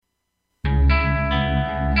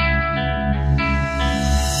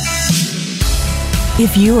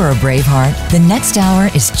If you are a Braveheart, the next hour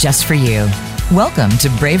is just for you. Welcome to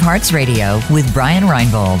Bravehearts Radio with Brian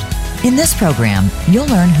Reinbold. In this program, you'll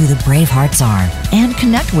learn who the Bravehearts are and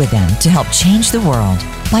connect with them to help change the world.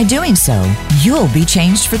 By doing so, you'll be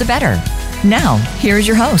changed for the better. Now, here's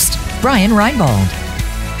your host, Brian Reinbold.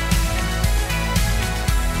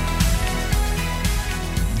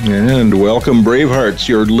 And welcome, Bravehearts.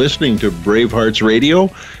 You're listening to Bravehearts Radio.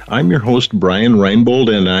 I'm your host, Brian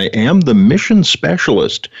Reinbold, and I am the mission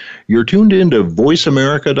specialist. You're tuned into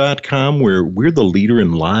VoiceAmerica.com, where we're the leader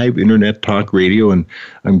in live internet talk radio, and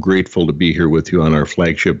I'm grateful to be here with you on our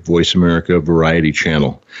flagship Voice America Variety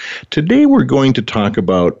channel. Today, we're going to talk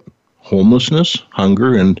about homelessness,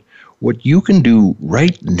 hunger, and what you can do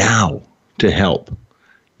right now to help.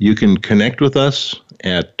 You can connect with us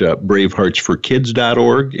at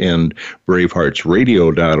braveheartsforkids.org and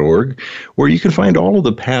braveheartsradio.org, where you can find all of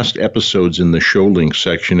the past episodes in the show links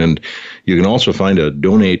section. And you can also find a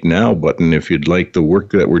Donate Now button if you'd like the work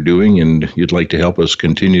that we're doing and you'd like to help us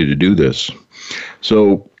continue to do this.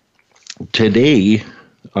 So today,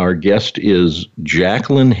 our guest is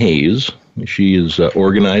Jacqueline Hayes. She is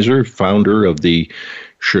organizer, founder of the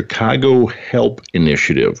Chicago Help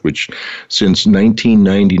Initiative, which since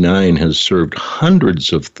 1999 has served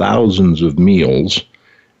hundreds of thousands of meals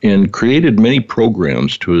and created many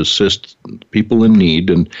programs to assist people in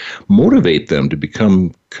need and motivate them to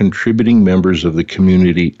become contributing members of the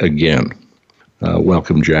community again.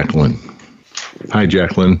 Welcome, Jacqueline. Hi,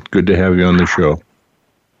 Jacqueline. Good to have you on the show.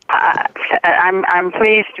 I'm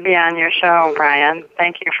pleased to be on your show, Brian.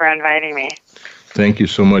 Thank you for inviting me. Thank you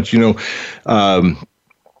so much. One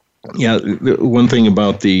thing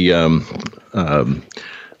about the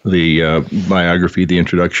biography, the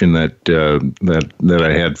introduction that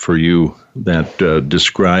I had for you that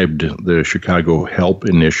described the Chicago Help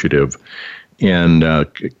Initiative and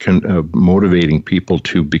motivating people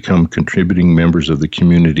to become contributing members of the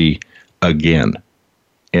community again.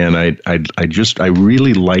 And I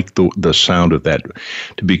really like the sound of that,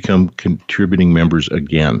 to become contributing members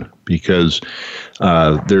again, because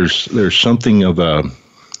there's something I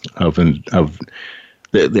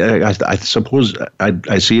suppose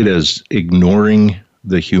I see it as ignoring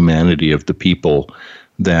the humanity of the people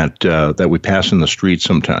that we pass in the street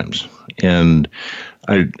sometimes. And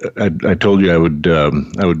I told you I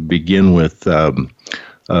would begin with a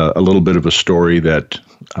little bit of a story that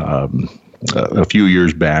a few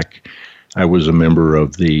years back I was a member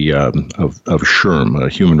of the of SHRM, a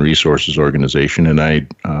human resources organization, and I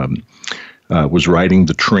was riding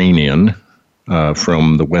the train in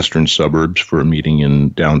from the western suburbs for a meeting in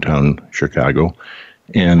downtown Chicago.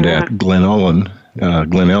 And at Glen Ellen, a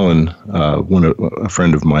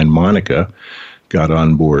friend of mine, Monica, got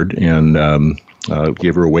on board and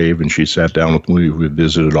gave her a wave, and she sat down with me. We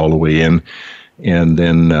visited all the way in. And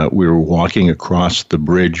then we were walking across the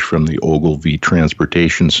bridge from the Ogilvie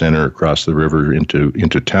Transportation Center across the river into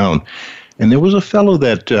town. And there was a fellow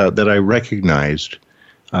that I recognized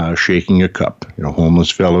shaking a cup, homeless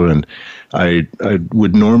fellow, and I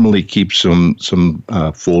would normally keep some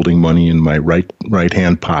folding money in my right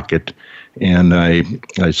hand pocket, and I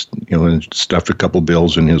stuffed a couple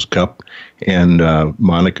bills in his cup. And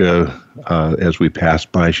Monica, as we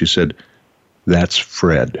passed by, she said, "That's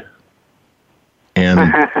Fred."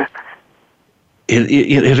 And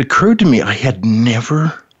it occurred to me, I had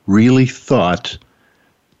never really thought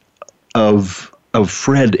of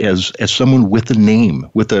Fred as someone with a name,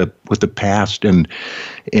 with a past, and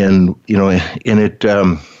it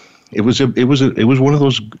was one of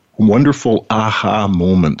those wonderful aha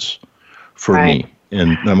moments for me,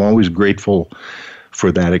 and I'm always grateful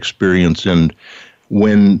for that experience. And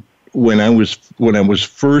when I was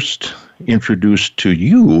first introduced to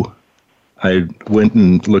you, I went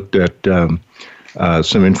and looked at some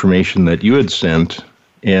information that you had sent,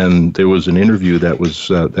 and there was an interview that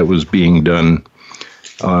was being done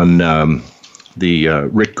on the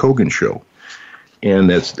Rick Kogan show, and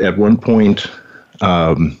that's at one point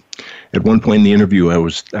in the interview, I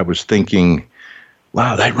was thinking,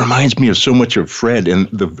 wow, that reminds me of so much of Fred, and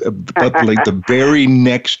the very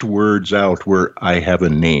next words out were, "I have a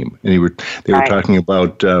name," and they were talking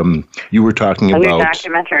about you were talking about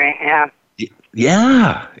documentary, yeah.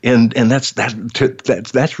 Yeah, and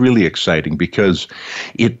that's really exciting, because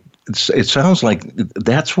it sounds like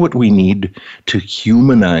that's what we need to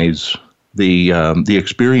humanize the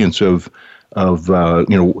experience of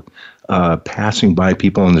passing by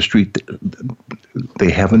people on the street.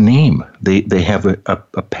 They have a name, they have a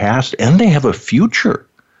past, and they have a future.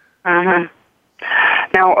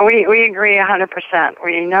 Now, we agree 100%.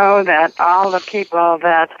 We know that all the people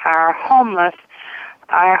that are homeless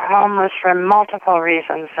are homeless for multiple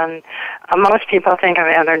reasons, and most people think of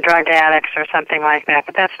either drug addicts or something like that,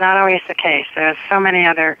 but that's not always the case. There's so many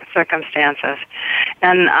other circumstances.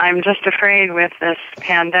 And I'm just afraid with this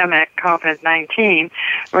pandemic, COVID-19,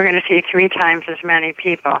 we're going to see 3 times as many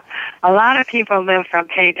people. A lot of people live from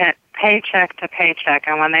paycheck to paycheck,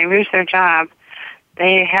 and when they lose their job,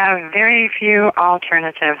 they have very few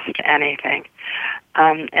alternatives to anything.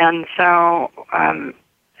 And so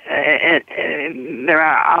there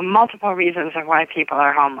are multiple reasons of why people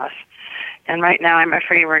are homeless. And right now I'm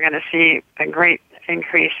afraid we're going to see a great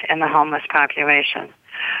increase in the homeless population.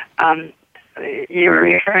 You were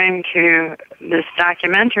referring to this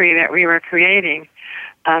documentary that we were creating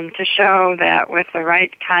to show that with the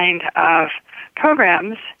right kind of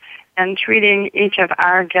programs and treating each of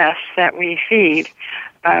our guests that we feed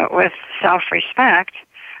with self-respect,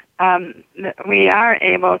 we are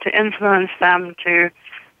able to influence them to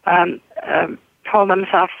pull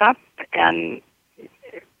themselves up and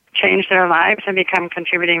change their lives and become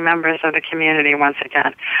contributing members of the community once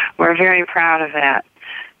again. We're very proud of that.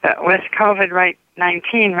 But with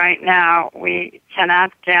COVID-19 right now, we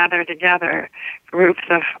cannot gather together groups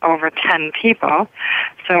of over 10 people.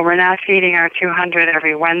 So we're not feeding our 200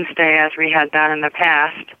 every Wednesday as we had done in the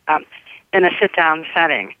past in a sit-down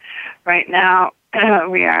setting. Right now,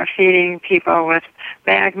 we are feeding people with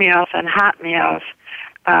bag meals and hot meals.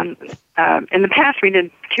 In the past, we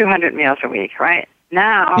did 200 meals a week, right?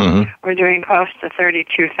 Now, we're doing close to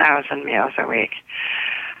 32,000 meals a week.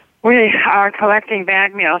 We are collecting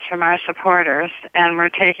bag meals from our supporters, and we're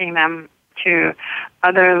taking them to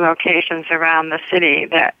other locations around the city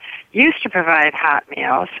that used to provide hot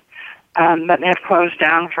meals, but have closed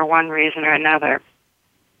down for one reason or another.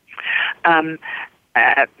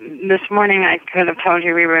 This morning I could have told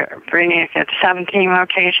you we were bringing it at 17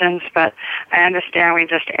 locations, but I understand we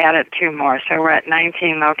just added 2 more, so we're at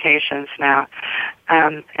 19 locations now.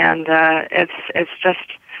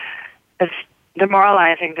 It's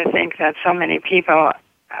demoralizing to think that so many people,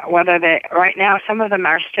 right now some of them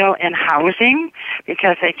are still in housing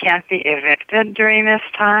because they can't be evicted during this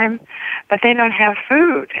time, but they don't have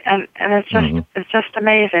food, and it's just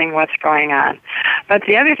amazing what's going on. But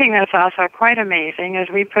the other thing that's also quite amazing is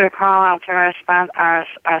we put a call out to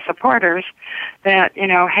our supporters that,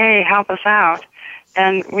 hey, help us out,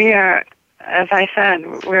 and we are, as I said,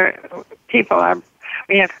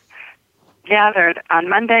 we have gathered on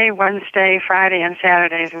Monday, Wednesday, Friday, and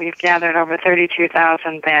Saturdays. We've gathered over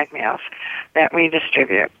 32,000 bag meals that we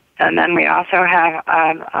distribute. And then we also have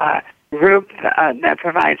a group that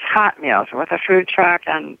provides hot meals with a food truck,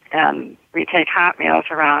 and we take hot meals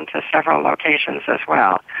around to several locations as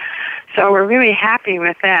well. So we're really happy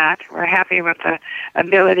with that. We're happy with the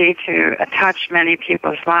ability to touch many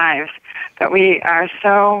people's lives. But we are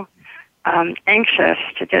so anxious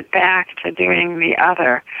to get back to doing the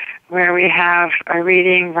other, where we have a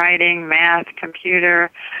reading, writing, math, computer,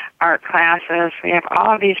 art classes. We have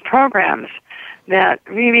all of these programs that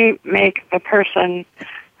really make the person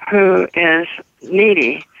who is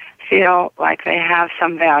needy feel like they have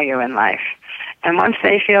some value in life. And once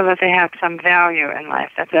they feel that they have some value in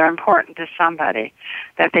life, that they're important to somebody,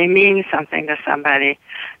 that they mean something to somebody,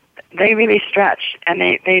 they really stretch, and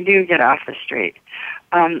they do get off the street.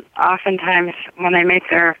 Oftentimes, when they make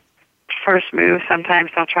their first move,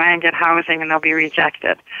 sometimes they'll try and get housing and they'll be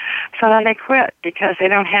rejected. So then they quit because they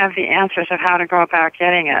don't have the answers of how to go about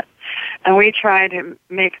getting it. And we try to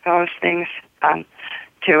make those things,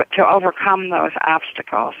 to overcome those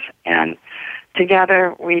obstacles. And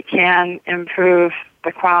together we can improve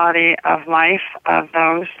the quality of life of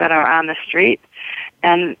those that are on the street,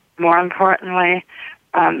 and more importantly,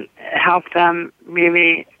 help them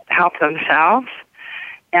really help themselves.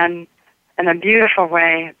 And in a beautiful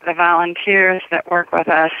way, the volunteers that work with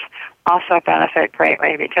us also benefit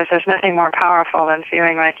greatly, because there's nothing more powerful than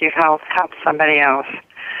feeling like you've helped somebody else.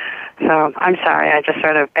 So I'm sorry, I just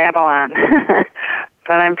sort of babble on.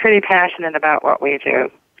 But I'm pretty passionate about what we do.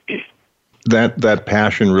 That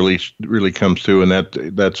passion really comes through, and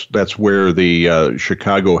that's where the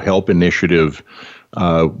Chicago Help Initiative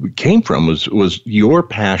came from. Was your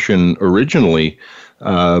passion originally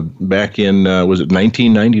back in was it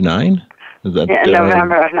 1999? In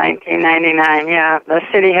November of 1999, yeah. The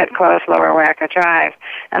city had closed Lower Wacker Drive,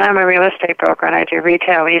 and I'm a real estate broker, and I do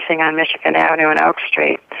retail leasing on Michigan Avenue and Oak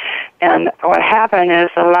Street. And what happened is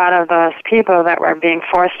a lot of those people that were being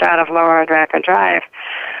forced out of Lower Wacker Drive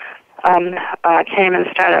came and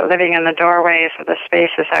started living in the doorways of the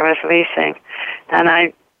spaces I was leasing, and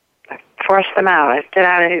I forced them out. I said, get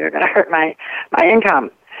out of here, you're going to hurt my income.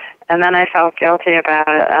 And then I felt guilty about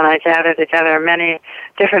it, and I gathered together many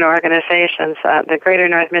different organizations, the Greater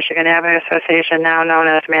North Michigan Avenue Association, now known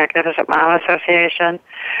as Magnificent Mile Association,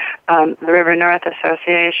 the River North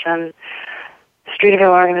Association,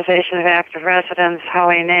 Streeterville Organization of Active Residents,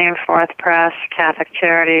 Holy Name, Fourth Press, Catholic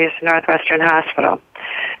Charities, Northwestern Hospital.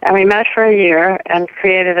 And we met for a year and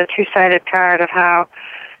created a two-sided card of how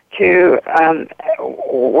to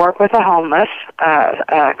work with the homeless,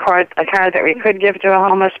 a card that we could give to a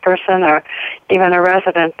homeless person or even a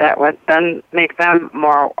resident that would then make them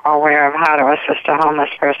more aware of how to assist a homeless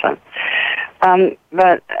person.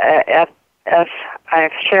 But as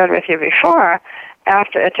I've shared with you before,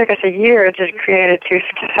 it took us a year to create a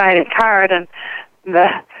two-sided card, and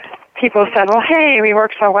the people said, well, hey, we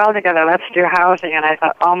work so well together, let's do housing. And I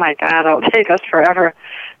thought, oh, my God, it'll take us forever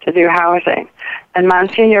to do housing. And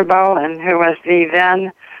Monsignor Bolin, who was the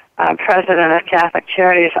then president of Catholic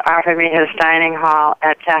Charities, offered me his dining hall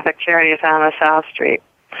at Catholic Charities on the South Street.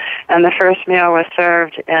 And the first meal was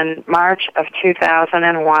served in March of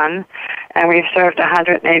 2001, and we've served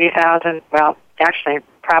 180,000, well, actually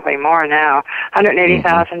probably more now,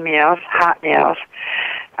 180,000 meals, hot meals,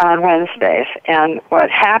 on Wednesdays. And what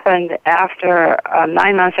happened after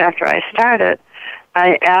 9 months after I started,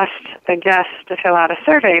 I asked the guests to fill out a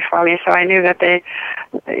survey for me, so I knew that they,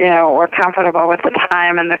 were comfortable with the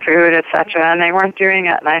time and the food, etc. And they weren't doing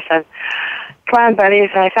it. And I said, "Come on, buddies!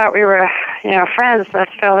 I thought we were, friends.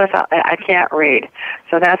 Let's fill this out." I can't read,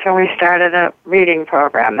 so that's when we started a reading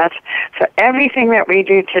program. So everything that we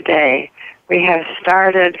do today, we have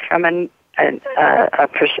started from a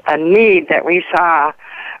need that we saw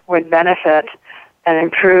would benefit and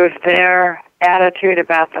improve their attitude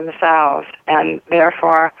about themselves, and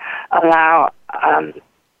therefore allow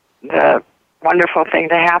the wonderful thing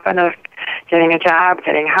to happen of getting a job,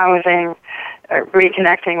 getting housing,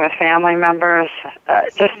 reconnecting with family members,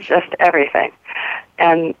 just everything.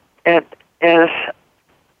 And it is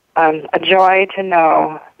a joy to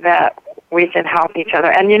know that we can help each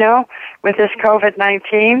other. And with this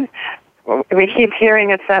COVID-19, we keep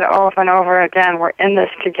hearing it said over and over again, we're in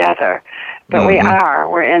this together. But we are.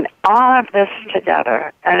 We're in all of this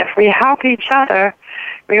together. And if we help each other,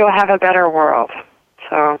 we will have a better world.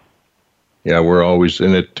 So. Yeah, we're always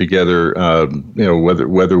in it together.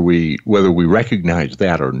 Whether we recognize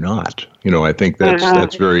that or not. I think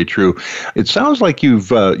that's very true. It sounds like you've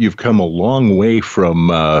come a long way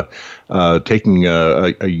from taking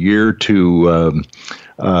a year to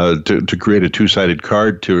create a two-sided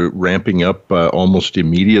card to ramping up almost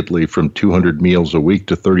immediately from 200 meals a week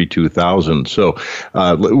to 32,000. So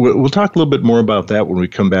we'll talk a little bit more about that when we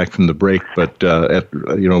come back from the break. But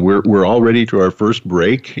we're all ready to our first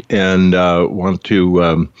break, and want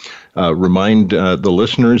to remind the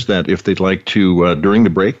listeners that if they'd like to during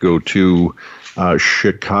the break go to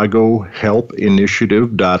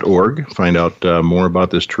ChicagoHelpInitiative.org. Find out more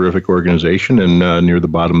about this terrific organization, and near the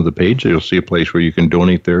bottom of the page, you'll see a place where you can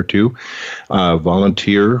donate there to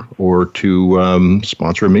volunteer or to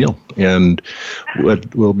sponsor a meal. And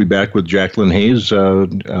we'll be back with Jacqueline Hayes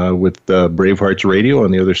with Brave Hearts Radio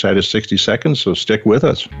on the other side of 60 seconds, so stick with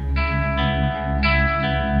us.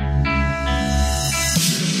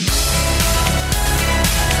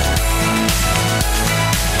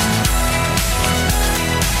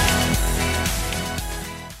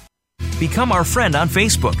 Become our friend on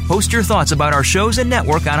Facebook. Post your thoughts about our shows and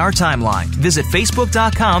network on our timeline. Visit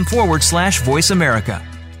Facebook.com/Voice America.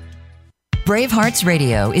 Brave Hearts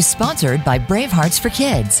Radio is sponsored by Brave Hearts for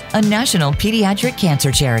Kids, a national pediatric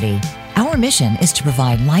cancer charity. Our mission is to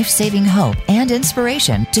provide life-saving hope and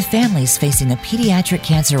inspiration to families facing a pediatric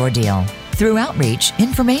cancer ordeal through outreach,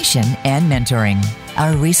 information, and mentoring.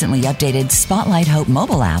 Our recently updated Spotlight Hope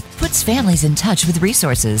mobile app puts families in touch with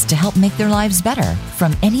resources to help make their lives better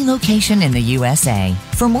from any location in the USA.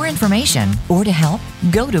 For more information or to help,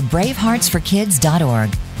 go to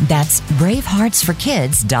braveheartsforkids.org. That's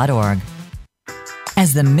braveheartsforkids.org.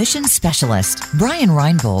 As the mission specialist, Brian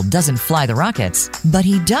Reinbold doesn't fly the rockets, but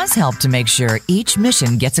he does help to make sure each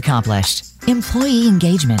mission gets accomplished. Employee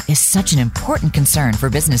engagement is such an important concern for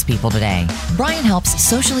business people today. Brian helps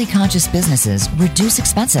socially conscious businesses reduce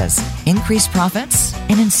expenses, increase profits,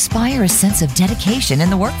 and inspire a sense of dedication in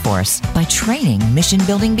the workforce by training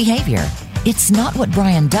mission-building behavior. It's not what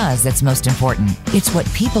Brian does that's most important. It's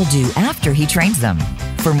what people do after he trains them.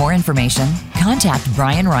 For more information, contact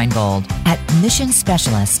Brian Reinbold at Mission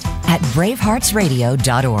Specialist at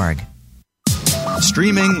braveheartsradio.org.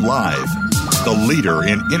 Streaming live, the leader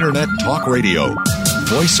in Internet talk radio,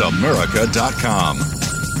 VoiceAmerica.com.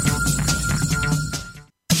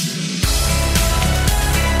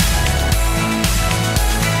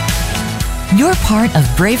 You're part of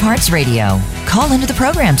Brave Hearts Radio. Call into the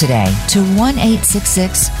program today to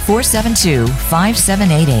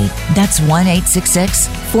 1-866-472-5788. That's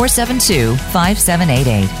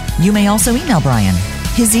 1-866-472-5788. You may also email Brian.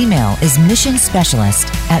 His email is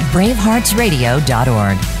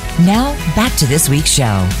missionspecialist@braveheartsradio.org. Now, back to this week's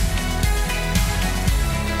show.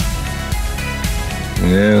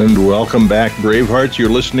 And welcome back, Bravehearts. You're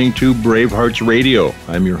listening to Bravehearts Radio.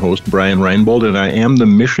 I'm your host, Brian Reinbold, and I am the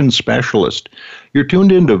Mission Specialist. You're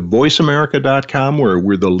tuned into VoiceAmerica.com, where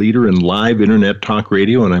we're the leader in live Internet talk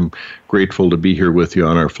radio, and I'm grateful to be here with you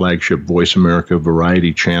on our flagship Voice America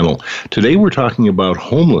Variety channel. Today we're talking about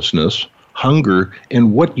homelessness, hunger,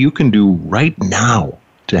 and what you can do right now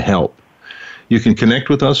to help. You can connect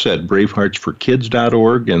with us at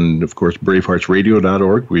braveheartsforkids.org and, of course,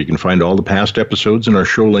 braveheartsradio.org, where you can find all the past episodes in our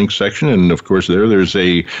show links section. And, of course, there's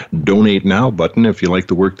a Donate Now button. If you like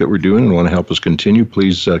the work that we're doing and want to help us continue,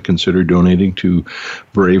 please consider donating to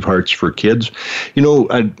Brave Hearts for Kids. You know,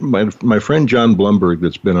 my friend John Blumberg,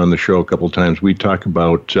 that's been on the show a couple times, we talk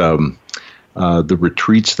about the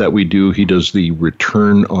retreats that we do. He does the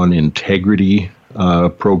Return on Integrity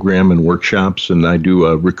program and workshops, and I do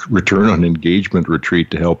a return on engagement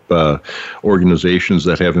retreat to help organizations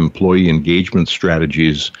that have employee engagement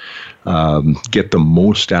strategies get the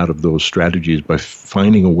most out of those strategies by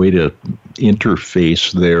finding a way to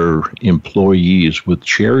interface their employees with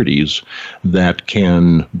charities that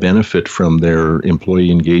can benefit from their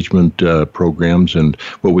employee engagement programs and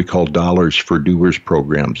what we call Dollars for Doers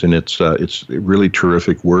programs. And it's really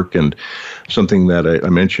terrific work, and something that I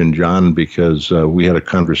mentioned John because we had a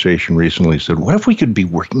conversation recently. Said, what if we could be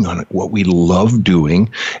working on what we love doing,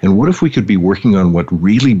 and what if we could be working on what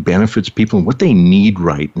really benefits people and what they need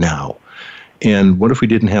right now? And what if we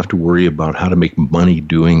didn't have to worry about how to make money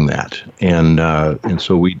doing that? And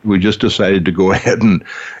so we just decided to go ahead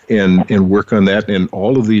and work on that. And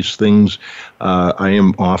all of these things I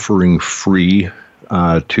am offering free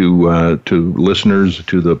to listeners,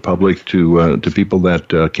 to the public, to people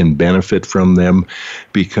that can benefit from them,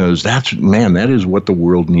 because that is what the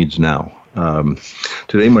world needs now.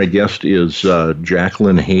 Today my guest is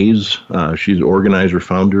Jacqueline Hayes. She's organizer,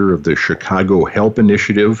 founder of the Chicago Help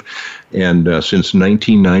Initiative, and since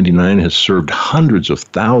 1999 has served hundreds of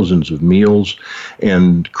thousands of meals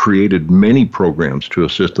and created many programs to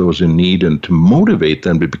assist those in need and to motivate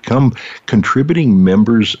them to become contributing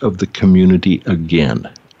members of the community again.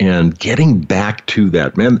 And getting back to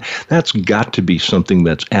that, man, that's got to be something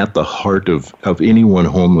that's at the heart of anyone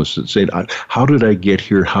homeless that said, how did I get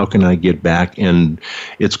here? How can I get back? And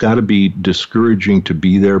it's got to be discouraging to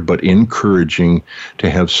be there, but encouraging to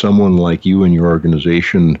have someone like you in your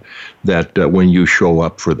organization that when you show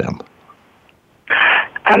up for them.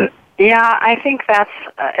 Yeah, I think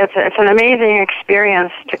it's an amazing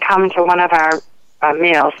experience to come to one of our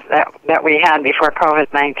meals that we had before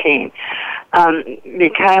COVID-19.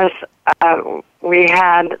 Because we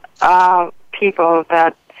had people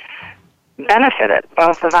that benefited,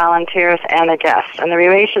 both the volunteers and the guests, and the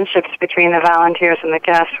relationships between the volunteers and the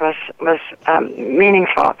guests was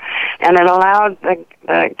meaningful, and it allowed the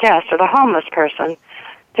guest or the homeless person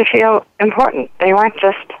to feel important. They weren't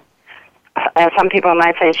just, as some people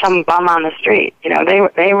might say, some bum on the street. You know, they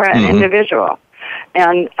were an individual,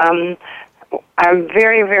 and I'm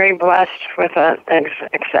very, very blessed with an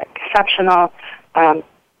exceptional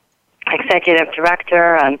executive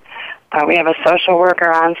director, and we have a social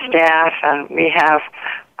worker on staff, and we have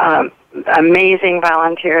amazing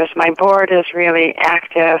volunteers. My board is really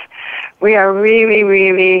active. We are really,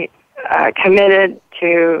 really committed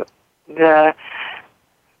to the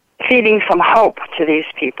feeding some hope to these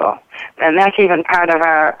people, and that's even part of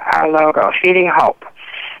our logo, feeding hope.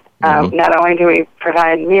 Not only do we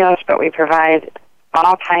provide meals, but we provide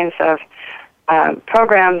all kinds of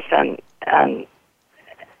programs and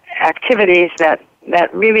activities that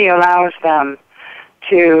really allows them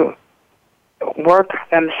to work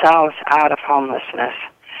themselves out of homelessness,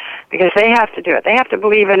 because they have to do it. They have to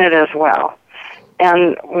believe in it as well.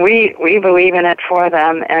 And we believe in it for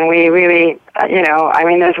them, and we really,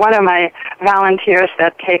 there's one of my volunteers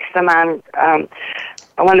that takes them on,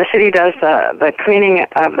 when the city does the cleaning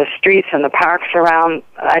of the streets and the parks around,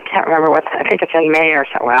 I can't remember I think it's in May or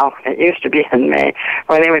so, well, it used to be in May,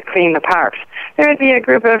 where they would clean the parks. There would be a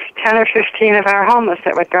group of 10 or 15 of our homeless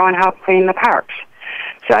that would go and help clean the parks.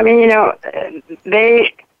 So,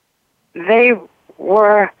 they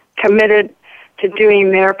were committed to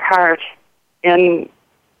doing their part in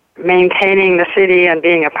maintaining the city and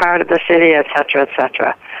being a part of the city, et cetera, et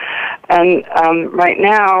cetera. And right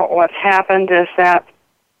now, what's happened is that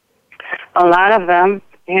a lot of them,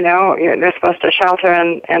 they're supposed to shelter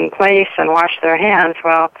in place and wash their hands.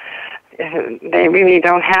 Well, they really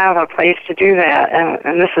don't have a place to do that,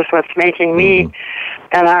 and this is what's making me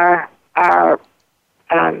and our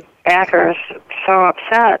backers so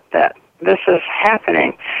upset that this is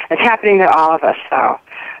happening. It's happening to all of us, though.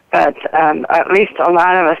 But at least a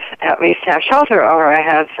lot of us at least have shelter over our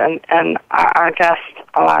heads, and our guests,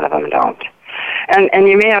 a lot of them don't. And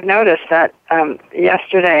you may have noticed that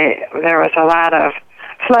yesterday there was a lot of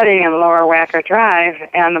flooding in Lower Wacker Drive,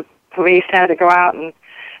 and the police had to go out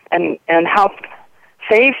and help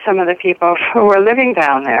save some of the people who were living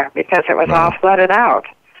down there because it was all flooded out.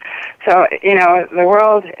 So, the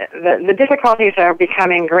world, the difficulties are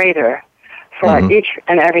becoming greater for each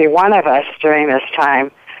and every one of us during this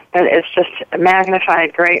time, but it's just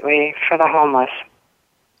magnified greatly for the homeless.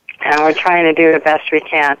 And we're trying to do the best we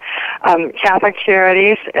can. Catholic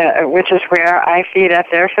Charities, which is where I feed at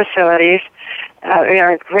their facilities, they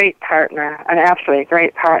are a great partner, an absolutely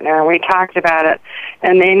great partner. We talked about it,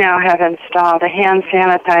 and they now have installed a hand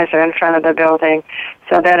sanitizer in front of the building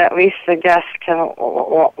so that at least the guests can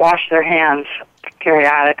wash their hands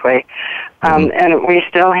periodically. And we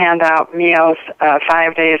still hand out meals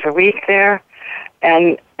 5 days a week there,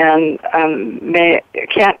 and they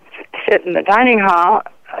can't sit in the dining hall,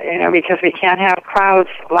 because we can't have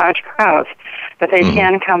large crowds, but they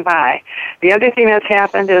can come by. The other thing that's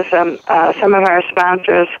happened is some of our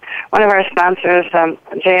sponsors, one of our sponsors,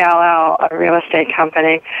 JLL, a real estate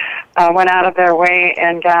company, went out of their way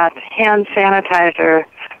and got hand sanitizer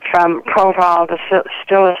from Proval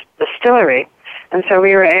Distillery. And so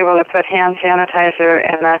we were able to put hand sanitizer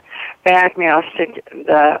in the bag meals,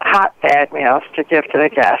 the hot bag meals, to give to the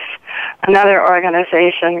guests. Another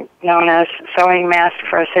organization known as Sewing Masks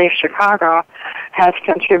for a Safe Chicago has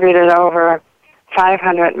contributed over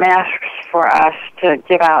 500 masks for us to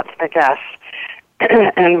give out to the guests.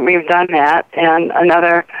 And we've done that. And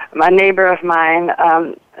a neighbor of mine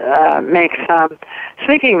makes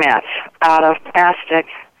sleeping mats out of plastic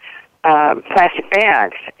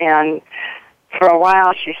bags. And for a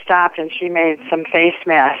while she stopped and she made some face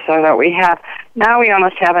masks so that we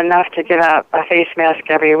almost have enough to give out a face mask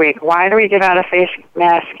every week. Why do we give out a face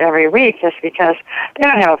mask every week? Just because they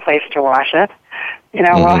don't have a place to wash it.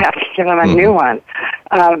 We'll have to give them a new one.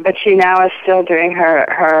 But she now is still doing her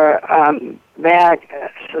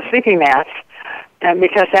sleeping mats,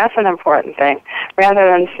 because that's an important thing. Rather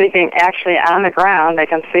than sleeping actually on the ground, they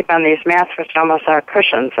can sleep on these mats, which almost are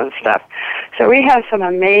cushions and stuff. So we have some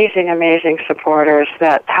amazing, amazing supporters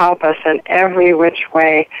that help us in every which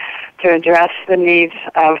way to address the needs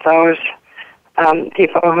of those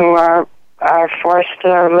people who are forced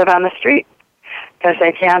to live on the street because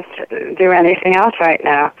they can't do anything else right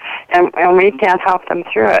now, and we can't help them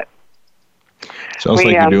through it. Sounds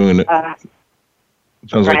like you're doing it.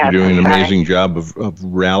 Sounds like you're doing an amazing job of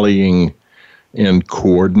rallying and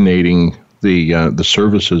coordinating the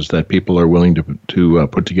services that people are willing to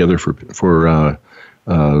put together for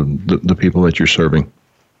the people that you're serving.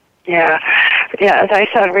 Yeah. As I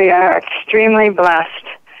said, we are extremely blessed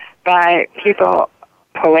by people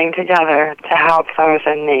pulling together to help those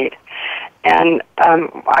in need. And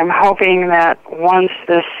I'm hoping that once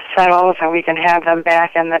this settles and we can have them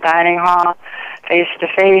back in the dining hall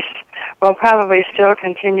face-to-face, we'll probably still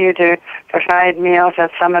continue to provide meals at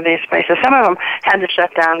some of these places. Some of them had to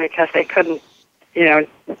shut down because they couldn't,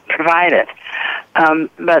 provide it.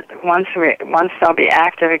 But once they'll be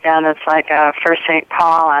active again, it's like First St.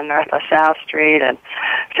 Paul on North LaSalle Street and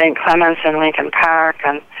St. Clements in Lincoln Park,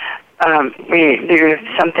 and we do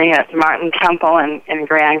something at Martin Temple in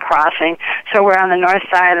Grand Crossing. So we're on the north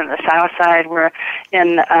side and the south side. We're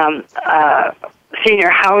in senior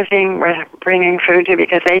housing. We're bringing food to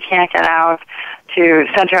because they can't get out, to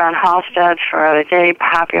Center on Halsted for the gay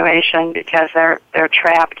population because they're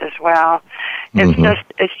trapped as well.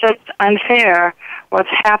 It's just unfair what's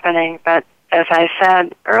happening. But as I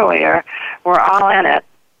said earlier, we're all in it.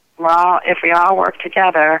 If we all work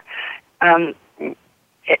together,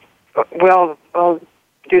 we'll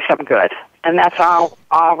do some good, and that's all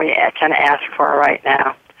we can ask for right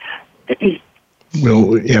now.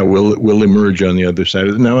 Well, yeah, we'll emerge on the other side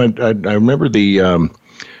of it. Now, I remember back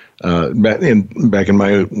in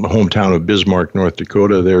my hometown of Bismarck, North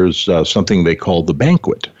Dakota. There's something they call the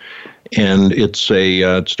banquet, and it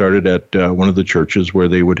started at one of the churches where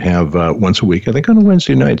they would have once a week, I think on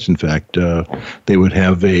Wednesday nights. In fact, they would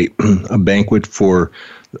have a banquet for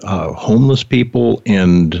homeless people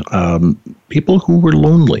and people who were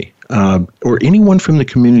lonely. or anyone from the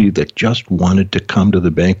community that just wanted to come to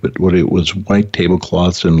the banquet. What it was, white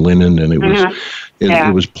tablecloths and linen, and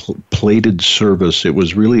it was plated service. It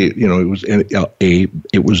was really,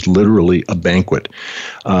 it was literally a banquet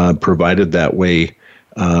provided that way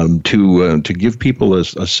to give people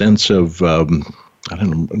a sense of I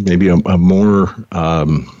don't know, maybe a more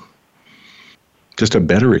just a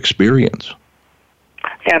better experience.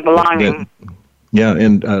 Yeah, belonging.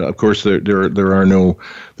 And of course there are no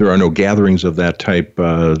gatherings of that type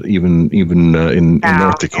even in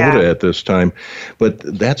North Dakota at this time. But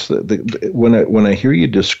that's when I hear you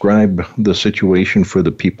describe the situation for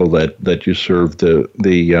the people that you serve, the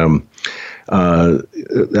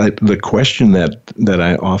question that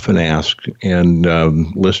I often ask, and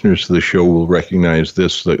listeners to the show will recognize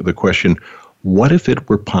this, the question, what if it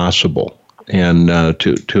were possible? And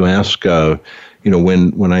to ask,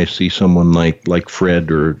 when I see someone like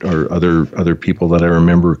Fred or other people that I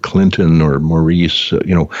remember, Clinton or Maurice,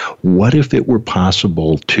 what if it were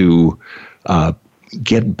possible to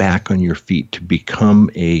get back on your feet, to become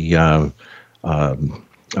a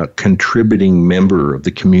contributing member of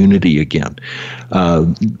the community again?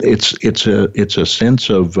 It's a sense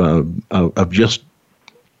of just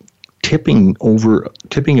tipping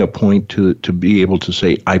a point to be able to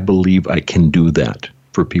say, I believe I can do that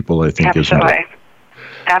for people. I think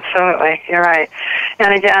Absolutely, you're right.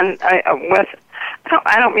 And again, I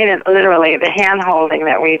don't mean it literally, the hand-holding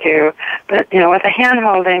that we do, but, with the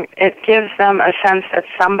hand-holding, it gives them a sense that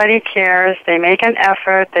somebody cares, they make an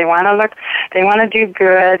effort, they want to do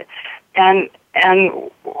good, and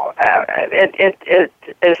it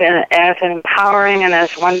is as empowering and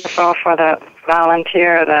as wonderful for the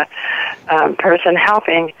volunteer, the person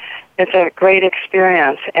helping. It's a great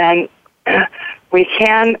experience, and we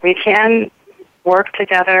can work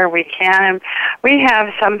together. We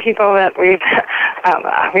have some people that we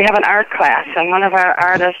have an art class, and one of our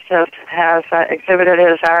artists has exhibited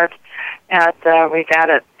his art at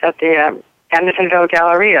the Andersonville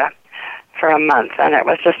Galleria for a month, and it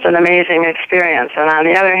was just an amazing experience. And on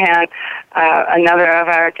the other hand, another of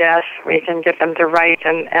our guests, we can get them to write,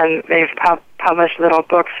 and they've published little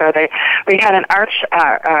books. We had an art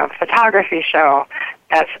photography show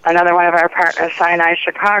at another one of our partners, Sinai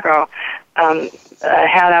Chicago.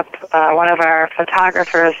 Had up one of our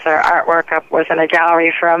photographers, their artwork was in a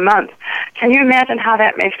gallery for a month. Can you imagine how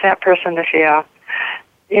that makes that person to feel?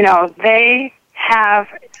 They have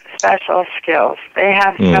special skills. They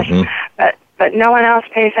have special, but no one else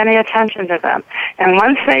pays any attention to them. And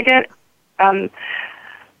once they get to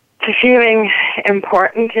feeling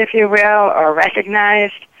important, if you will, or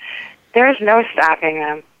recognized, there's no stopping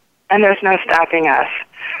them, and there's no stopping us.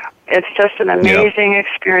 It's just an amazing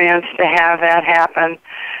experience to have that happen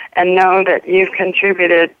and know that you've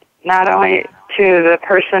contributed not only to the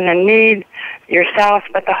person in need, yourself,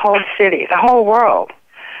 but the whole city, the whole world.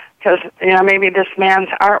 Because, maybe this man's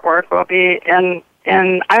artwork will be in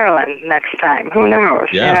Ireland next time. Who knows?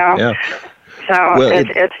 Yeah. So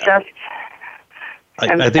it's just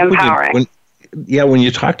I think empowering. When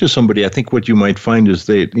you talk to somebody, I think what you might find is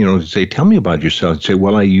they, say, tell me about yourself. Say,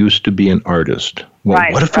 well, I used to be an artist. Well,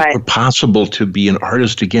 what if it were possible to be an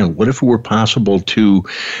artist again? What if it were possible to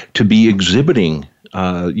be exhibiting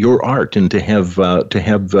your art and to have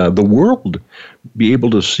the world be able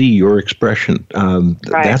to see your expression?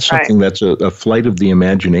 That's something that's a flight of the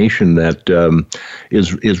imagination that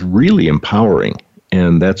is really empowering,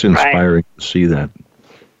 and that's inspiring to see that.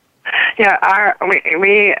 Yeah, we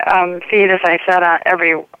feed, as I said,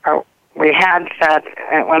 we had fed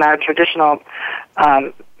when our traditional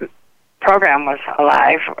program was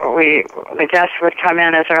alive. The guests would come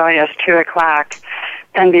in as early as 2:00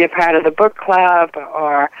 and be a part of the book club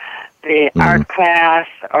or the art class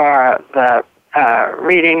or the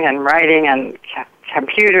reading and writing and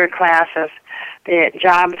computer classes, the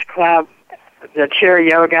jobs club, the chair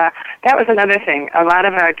yoga. That was another thing. A lot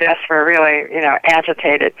of our guests were really,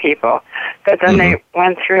 agitated people. But then they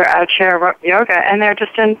went through our chair yoga, and they're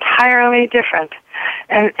just entirely different.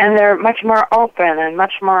 And they're much more open and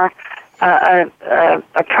much more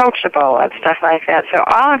approachable and stuff like that. So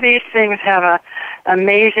all of these things have an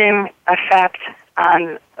amazing effect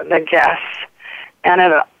on the guests.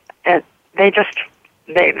 And they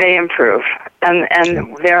improve.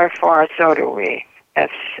 And therefore, so do we.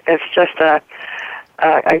 It's just a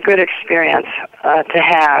good experience to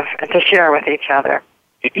have and to share with each other.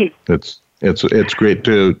 It's great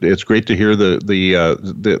to hear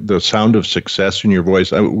the sound of success in your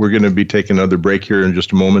voice. We're going to be taking another break here in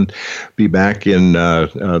just a moment. Be back in a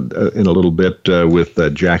little bit with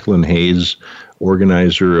Jacqueline Hayes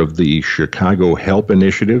organizer of the Chicago Help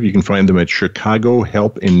Initiative. You can find them at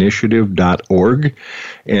chicagohelpinitiative.org.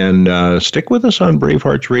 And stick with us on Brave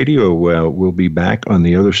Hearts Radio. We'll be back on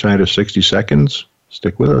the other side of 60 seconds.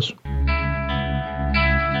 Stick with us.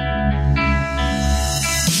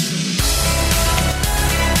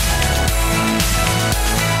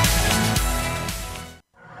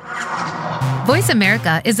 Voice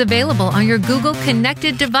America is available on your Google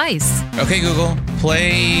connected device. Okay, Google,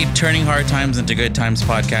 play Turning Hard Times into Good Times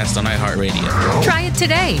podcast on iHeartRadio. Try it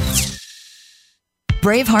today.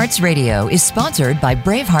 Brave Hearts Radio is sponsored by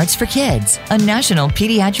Brave Hearts for Kids, a national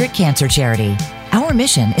pediatric cancer charity. Our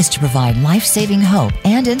mission is to provide life-saving hope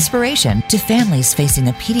and inspiration to families facing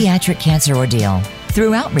a pediatric cancer ordeal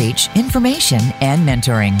through outreach, information, and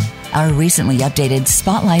mentoring. Our recently updated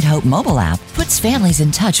Spotlight Hope mobile app puts families in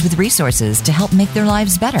touch with resources to help make their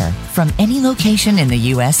lives better from any location in the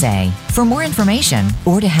USA. For more information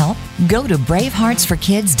or to help, go to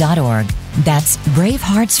braveheartsforkids.org. That's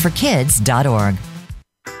braveheartsforkids.org.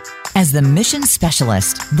 As the mission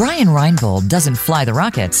specialist, Brian Reinbold doesn't fly the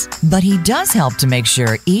rockets, but he does help to make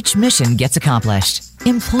sure each mission gets accomplished.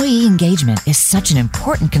 Employee engagement is such an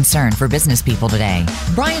important concern for business people today.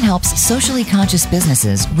 Brian helps socially conscious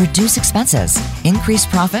businesses reduce expenses, increase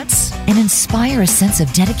profits, and inspire a sense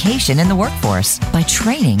of dedication in the workforce by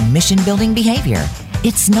training mission-building behavior.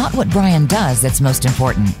 It's not what Brian does that's most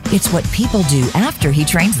important. It's what people do after he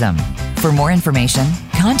trains them. For more information,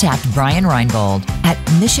 contact Brian Reinbold at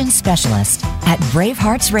Mission Specialist at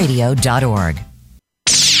braveheartsradio.org.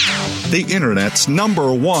 The Internet's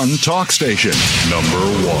 #1 talk station.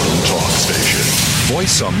 #1 talk station.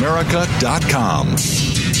 VoiceAmerica.com.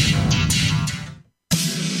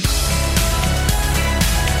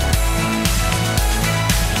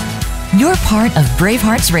 You're part of Brave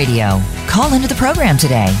Hearts Radio. Call into the program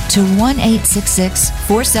today to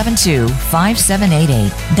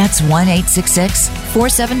 1-866-472-5788. That's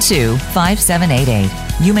 1-866-472-5788.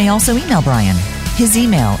 You may also email Brian. His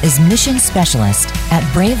email is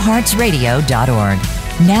missionspecialist@braveheartsradio.org.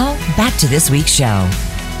 Now, back to this week's show.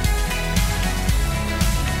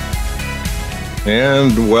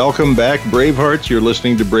 And welcome back, Bravehearts. You're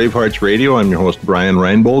listening to Bravehearts Radio. I'm your host, Brian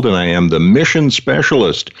Reinbold, and I am the Mission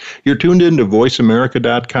Specialist. You're tuned in to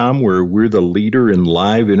VoiceAmerica.com, where we're the leader in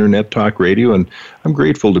live Internet talk radio, and I'm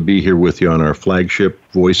grateful to be here with you on our flagship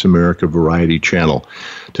Voice America Variety channel.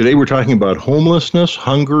 Today we're talking about homelessness,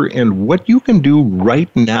 hunger, and what you can do right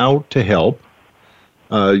now to help.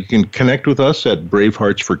 You can connect with us at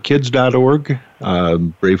braveheartsforkids.org,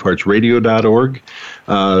 braveheartsradio.org.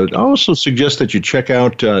 I also suggest that you check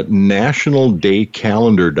out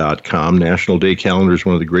nationaldaycalendar.com. National Day Calendar is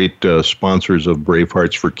one of the great sponsors of Brave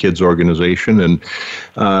Hearts for Kids organization, and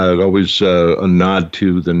always a nod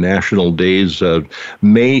to the national days.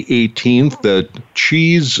 May 18th, the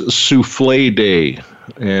Cheese Souffle Day,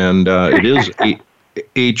 and it is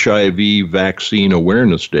HIV Vaccine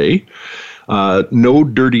Awareness Day. No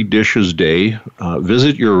Dirty Dishes Day,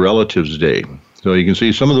 Visit Your Relatives Day. So you can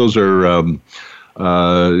see some of those are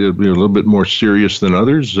a little bit more serious than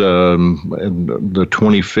others. The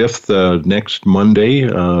 25th, next Monday,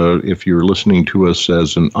 if you're listening to us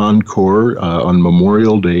as an encore on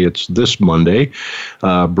Memorial Day, it's this Monday.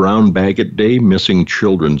 Brown Baggett Day, Missing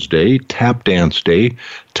Children's Day, Tap Dance Day,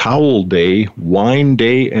 Towel Day, Wine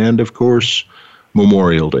Day, and, of course,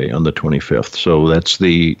 Memorial Day on the 25th. So that's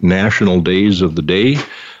the national days of the day,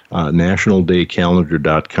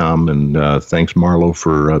 nationaldaycalendar.com. And thanks, Marlo,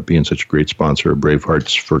 for being such a great sponsor of Brave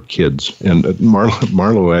Hearts for Kids. And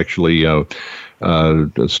Marlo actually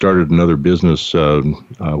started another business. One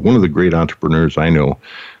of the great entrepreneurs I know.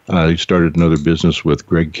 He started another business with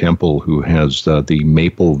Greg Kemple, who has the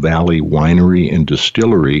Maple Valley Winery and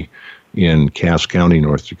Distillery in Cass County,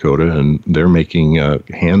 North Dakota, and they're making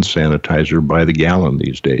hand sanitizer by the gallon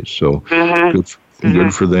these days. So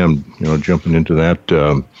good for them, jumping into that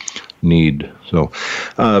need. So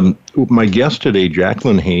my guest today,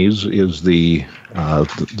 Jacqueline Hayes, is the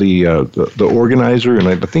organizer and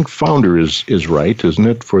I think founder is right, isn't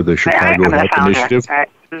it, for the Chicago Help Initiative? Right.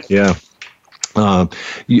 Yeah.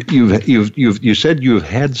 You said you've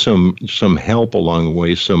had some help along the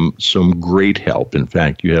way, some great help. In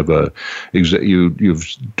fact, you have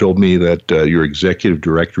you've told me that your executive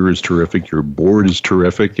director is terrific, your board is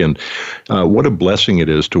terrific, and what a blessing it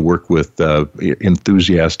is to work with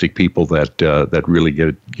enthusiastic people that really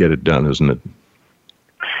get it done, isn't it?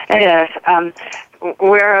 It is.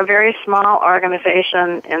 We're a very small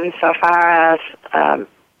organization insofar as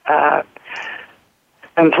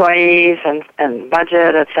employees and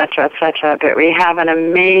budget, et cetera, but we have an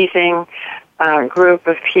amazing group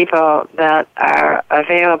of people that are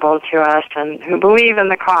available to us and who believe in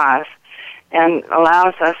the cause, and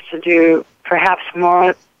allows us to do perhaps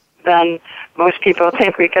more than most people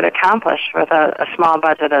think we could accomplish with a small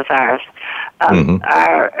budget as ours.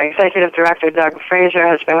 Our executive director, Doug Fraser,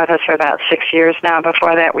 has been with us for about 6 years now.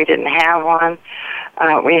 Before that, we didn't have one.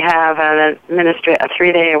 We have a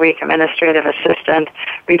 3-day-a-week administrative assistant.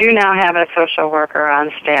 We do now have a social worker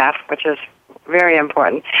on staff, which is very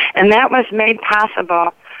important. And that was made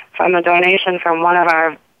possible from a donation from one of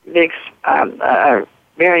our big,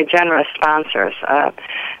 very generous sponsors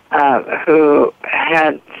who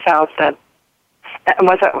had felt that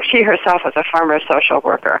she herself was a former social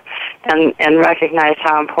worker and recognized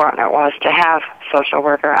how important it was to have social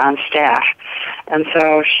worker on staff. And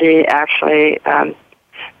so she actually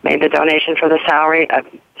made the donation for the salary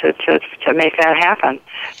to make that happen.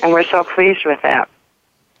 And we're so pleased with that.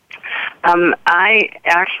 I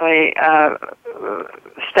actually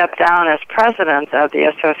stepped down as president of the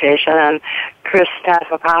association, and Chris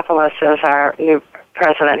Stathopoulos is our new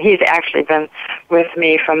president. He's actually been with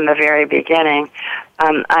me from the very beginning.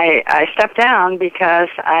 I stepped down because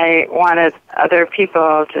I wanted other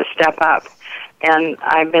people to step up, and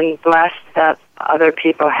I've been blessed that other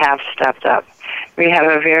people have stepped up. We have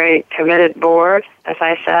a very committed board, as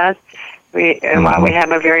I said. While we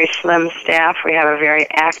have a very slim staff, we have a very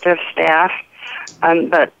active staff.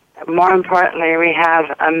 But more importantly, we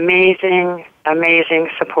have amazing, amazing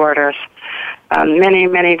supporters. Many,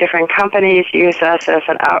 many different companies use us as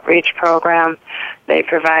an outreach program. They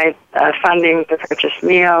provide funding to purchase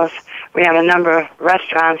meals. We have a number of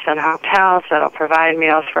restaurants and hotels that will provide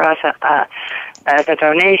meals for us as a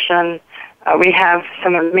donation. We have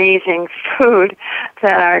some amazing food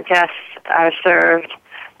that our guests are served.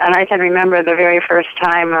 And I can remember the very first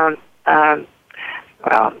time, the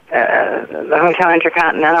Hotel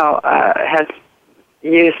Intercontinental has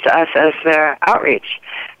used us as their outreach.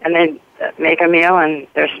 And they'd make a meal, and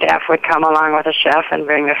their staff would come along with a chef and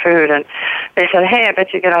bring the food. And they said, hey, I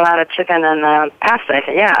bet you get a lot of chicken and pasta. I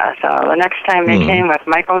said, yeah. So the next time they came with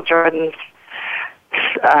Michael Jordan's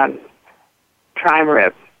prime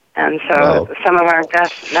rib. And so some of our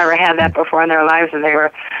guests never had that before in their lives, and they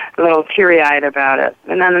were a little teary-eyed about it.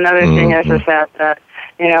 And then another thing is that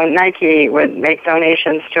Nike would make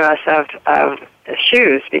donations to us of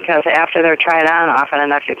shoes, because after they're tried on often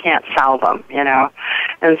enough, you can't sell them,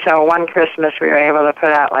 And so one Christmas we were able to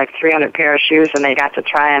put out like 300 pair of shoes, and they got to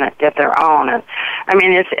try and get their own. And I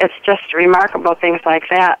mean, it's just remarkable things like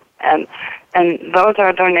that. And those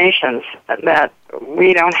are donations that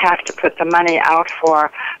we don't have to put the money out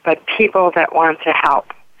for, but people that want to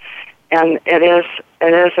help. And it is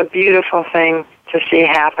a beautiful thing to see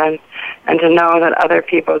happen, and to know that other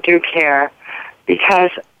people do care.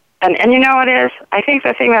 Because, and you know what it is? I think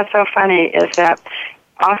the thing that's so funny is that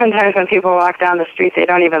oftentimes when people walk down the street, they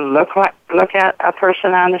don't even look at a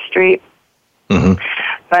person on the street.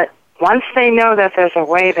 But once they know that there's a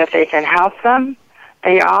way that they can help them,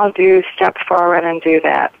 they all do step forward and do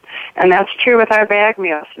that. And that's true with our bag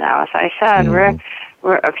meals now. As I said, we're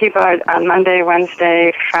people are on Monday,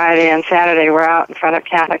 Wednesday, Friday, and Saturday. We're out in front of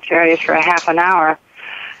Catholic Charities for a half an hour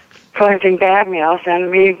collecting bag meals, and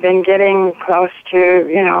we've been getting close to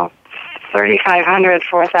 3,500,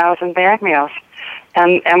 4,000 bag meals.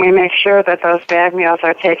 And we make sure that those bag meals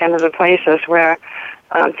are taken to the places where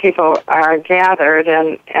people are gathered,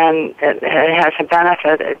 and it has a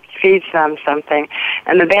benefit. It feeds them something.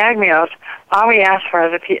 And the bag meals, all we ask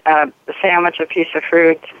for is a sandwich, a piece of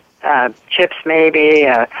fruit, chips maybe,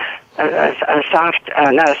 not a soft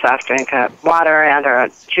drink, water and or a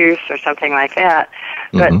juice or something like that.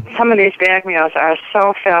 But some of these bag meals are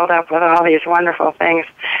so filled up with all these wonderful things,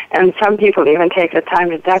 and some people even take the time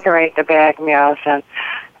to decorate the bag meals, and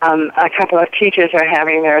a couple of teachers are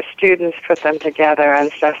having their students put them together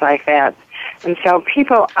and stuff like that. And so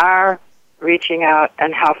people are reaching out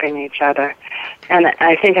and helping each other. And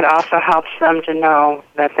I think it also helps them to know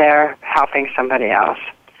that they're helping somebody else.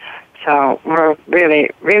 So we're really,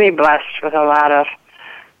 really blessed with a lot of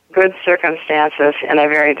good circumstances in a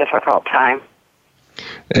very difficult time.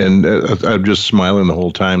 And I'm just smiling the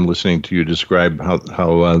whole time listening to you describe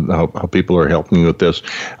how people are helping with this.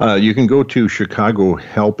 You can go to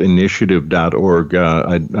ChicagoHelpInitiative.org.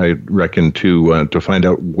 I reckon to find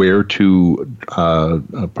out where to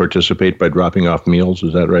participate by dropping off meals.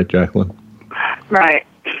 Is that right, Jacqueline? Right.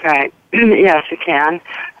 Yes, you can.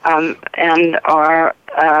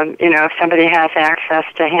 If somebody has access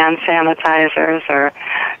to hand sanitizers or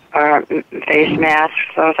face masks,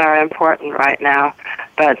 those are important right now.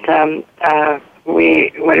 But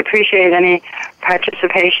we would appreciate any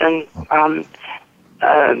participation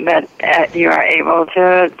that you are able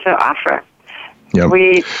to offer. Yep.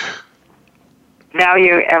 We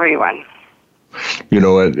value everyone. You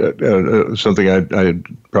know, something I'd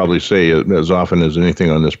probably say as often as anything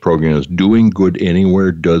on this program is doing good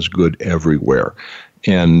anywhere does good everywhere.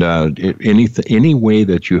 And any way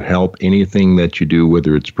that you help, anything that you do,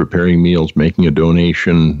 whether it's preparing meals, making a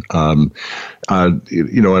donation,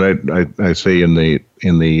 you know, and I say in the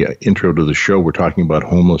intro to the show, we're talking about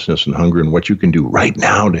homelessness and hunger and what you can do right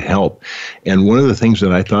now to help. And one of the things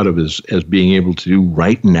that I thought of as being able to do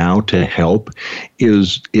right now to help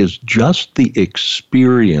is just the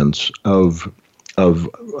experience of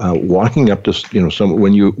walking up to, you know,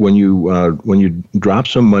 when you drop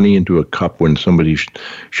some money into a cup when somebody's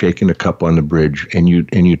shaking a cup on the bridge and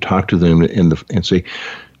you talk to them and say,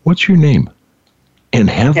 "What's your name?" And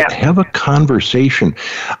have a conversation.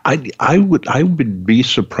 I would be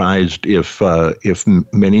surprised if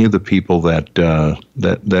many of the people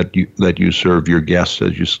that you serve, your guests,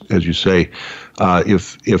 as you say,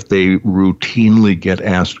 if they routinely get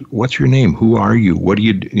asked, "What's your name? Who are you? What do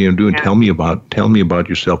you do? And tell me about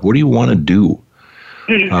yourself. What do you want to do?"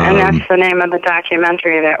 And that's the name of the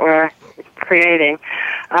documentary that we're creating.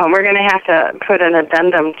 We're going to have to put an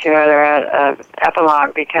addendum to it, or an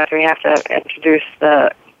epilogue, because we have to introduce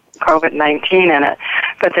the COVID-19 in it.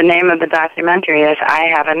 But the name of the documentary is I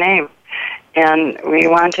Have a Name. And we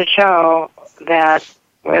want to show that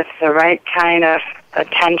with the right kind of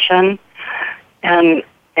attention and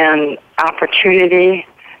opportunity,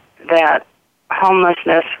 that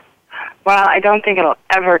homelessness, while I don't think it'll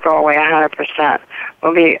ever go away 100%,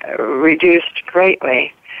 will be reduced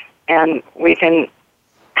greatly. And we can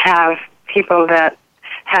have people that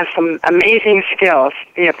have some amazing skills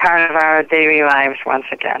be a part of our daily lives once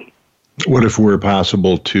again. What if it were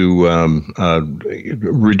possible to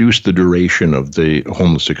reduce the duration of the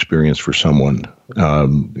homeless experience for someone?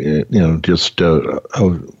 Just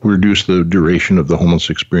reduce the duration of the homeless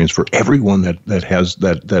experience for everyone that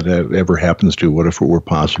ever happens to. What if it were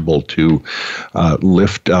possible to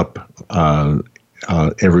lift up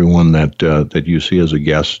everyone that you see as a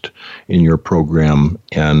guest in your program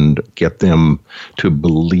and get them to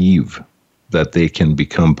believe that they can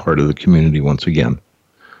become part of the community once again?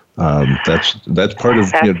 That's part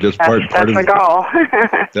of the goal.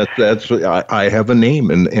 that's I have a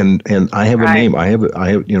name and I have a name. I have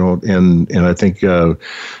and I think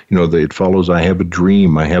it follows. I have a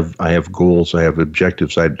dream. I have goals. I have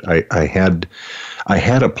objectives. I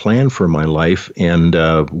had a plan for my life, and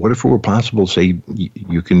what if it were possible? Say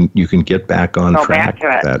you can get back on track. Go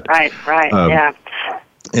back to it. Right. Yeah.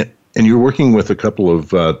 And you're working with a couple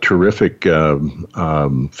of terrific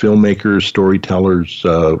filmmakers, storytellers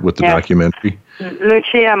with the documentary.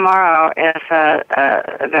 Lucia Morrow is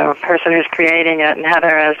the person who's creating it, and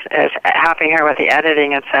Heather is helping her with the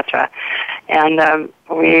editing, etc. And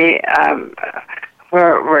we're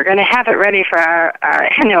going to have it ready for our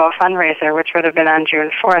annual fundraiser, which would have been on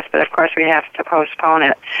June 4th, but of course we have to postpone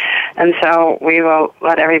it. And so we will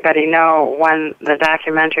let everybody know when the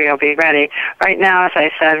documentary will be ready. Right now, as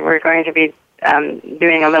I said, we're going to be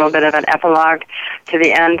doing a little bit of an epilogue to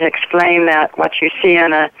the end to explain that what you see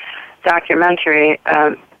in a documentary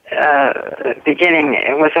beginning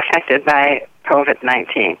was affected by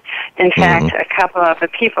COVID-19. In fact, a couple of the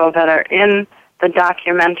people that are in the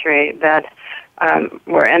documentary that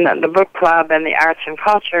were in the book club and the arts and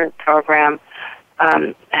culture program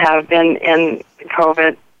have been in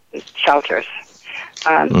COVID shelters.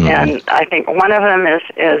 And I think one of them is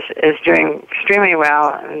doing extremely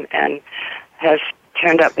well and has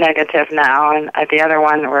turned up negative now, and the other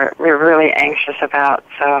one we're really anxious about.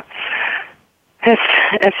 So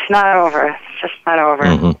it's not over. It's just not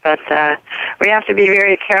over. But we have to be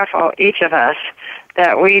very careful, each of us,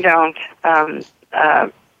 that we don't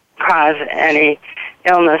cause any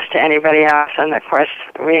illness to anybody else. And of course,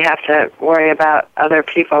 we have to worry about other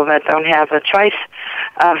people that don't have the choice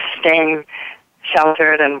of staying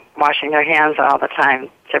sheltered and washing their hands all the time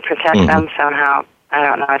to protect them somehow. I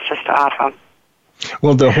don't know. It's just awful.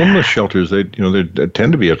 Well, the homeless shelters, they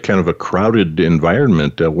tend to be a kind of a crowded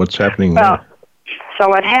environment. What's happening there? So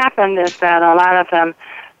what happened is that a lot of them,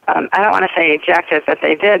 I don't want to say ejected, but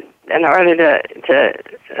they did in order to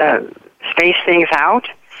space things out.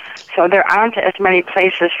 So there aren't as many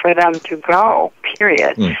places for them to go,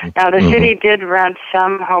 period. Now, the city did rent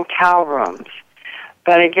some hotel rooms,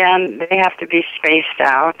 but again, they have to be spaced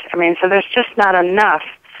out. I mean, so there's just not enough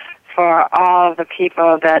for all of the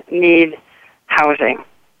people that need housing.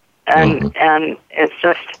 And it's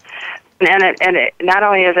just, And it not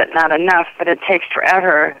only is it not enough, but it takes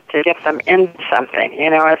forever to get them into something.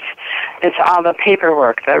 It's all the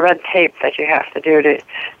paperwork, the red tape that you have to do to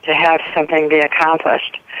have something be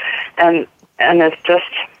accomplished, and it's just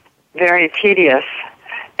very tedious.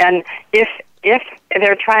 And if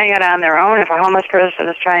they're trying it on their own, if a homeless person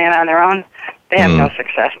is trying it on their own, they have no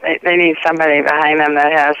success. They need somebody behind them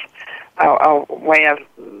that has a way of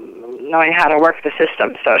knowing how to work the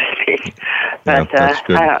system, so to speak. But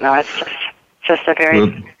I don't know. It's just a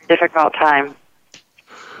very difficult time.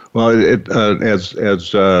 Well,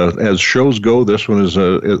 as shows go, this one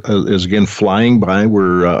is again flying by.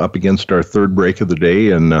 We're up against our third break of the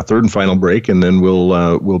day, and third and final break, and then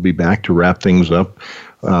we'll be back to wrap things up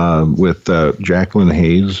with Jacqueline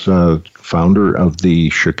Hayes, founder of the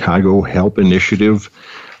Chicago Help Initiative,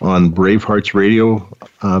 on Brave Hearts Radio.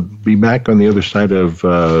 Be back on the other side of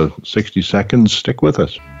 60 seconds. Stick with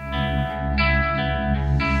us.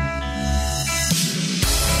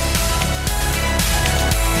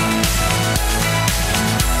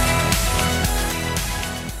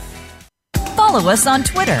 Follow us on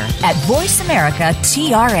Twitter at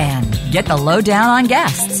VoiceAmericaTRN. Get the lowdown on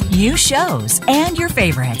guests, new shows, and your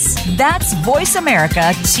favorites. That's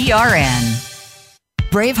VoiceAmericaTRN.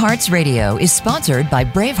 Brave Hearts Radio is sponsored by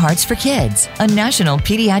Brave Hearts for Kids, a national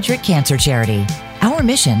pediatric cancer charity. Our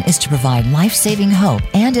mission is to provide life-saving hope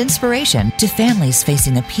and inspiration to families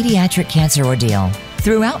facing the pediatric cancer ordeal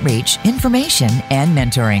through outreach, information, and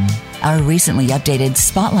mentoring. Our recently updated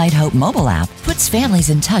Spotlight Hope mobile app puts families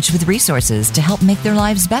in touch with resources to help make their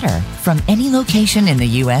lives better from any location in the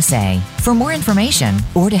USA. For more information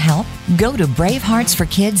or to help, go to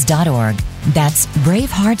braveheartsforkids.org. That's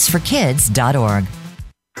braveheartsforkids.org.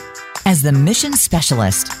 As the mission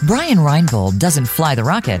specialist, Brian Reinbold doesn't fly the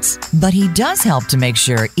rockets, but he does help to make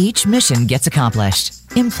sure each mission gets accomplished.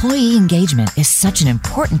 Employee engagement is such an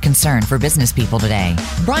important concern for business people today.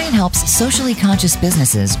 Brian helps socially conscious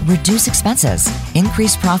businesses reduce expenses,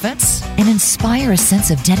 increase profits, and inspire a sense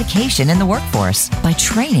of dedication in the workforce by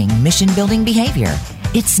training mission-building behavior.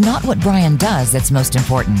 It's not what Brian does that's most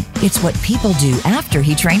important. It's what people do after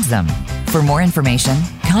he trains them. For more information,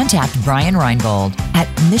 contact Brian Reinbold at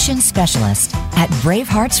Mission Specialist at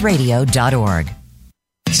braveheartsradio.org.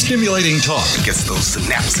 Stimulating talk gets those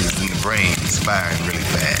synapses in the brain firing really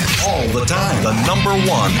fast. All the time. The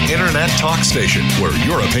 #1 internet talk station where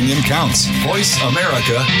your opinion counts.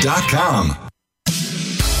 VoiceAmerica.com.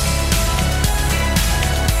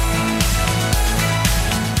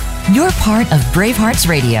 You're part of Brave Hearts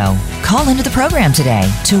Radio. Call into the program today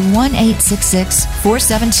to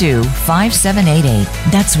 1-866-472-5788.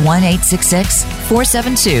 That's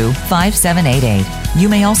 1-866-472-5788. You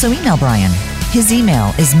may also email Brian. His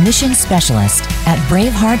email is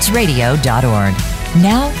missionspecialist@braveheartsradio.org.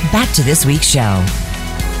 Now, back to this week's show.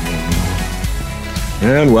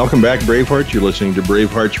 And welcome back, Bravehearts. You're listening to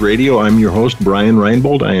Brave Hearts Radio. I'm your host, Brian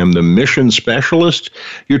Reinbold. I am the mission specialist.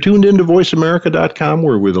 You're tuned into VoiceAmerica.com,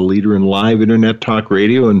 where we're the leader in live internet talk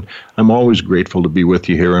radio, and I'm always grateful to be with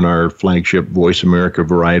you here on our flagship Voice America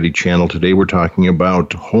Variety channel. Today we're talking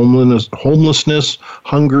about homelessness,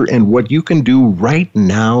 hunger, and what you can do right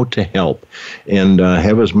now to help. And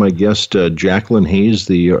have as my guest Jacqueline Hayes,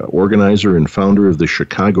 the organizer and founder of the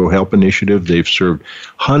Chicago Help Initiative. They've served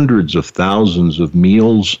hundreds of thousands of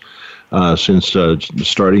meals since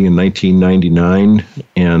starting in 1999,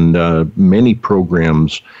 and many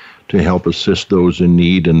programs to help assist those in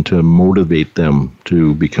need and to motivate them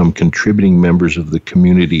to become contributing members of the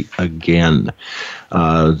community again.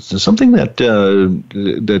 Something that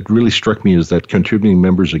that really struck me is that contributing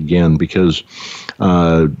members again, because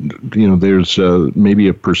there's maybe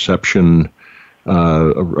a perception.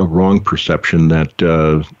 A wrong perception that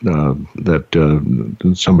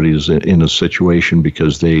somebody is in a situation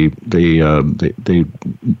because they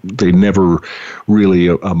never really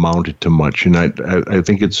amounted to much, and I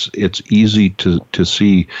think it's easy to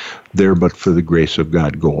see there, but for the grace of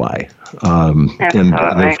God go I.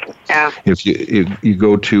 If you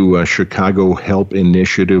go to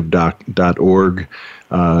ChicagoHelpInitiative.org.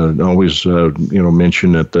 Always,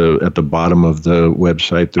 mention at the bottom of the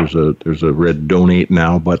website. There's a red Donate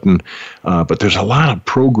Now button, but there's a lot of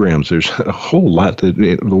programs. There's a whole lot.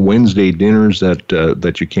 The Wednesday dinners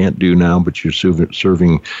that you can't do now, but you're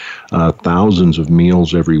serving thousands of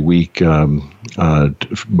meals every week by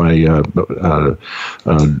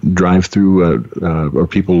drive-through or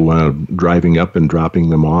people driving up and dropping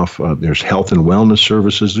them off. There's health and wellness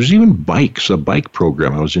services. There's even a bike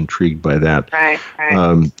program. I was intrigued by that. Right.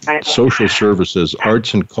 Social services,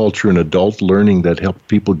 arts and culture, and adult learning that help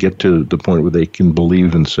people get to the point where they can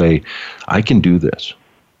believe and say, I can do this.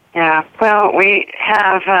 Yeah, well, we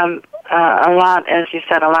have a lot, as you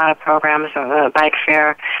said, a lot of programs. Bike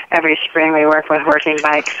fair every spring. We work with Working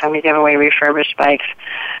Bikes, and we give away refurbished bikes,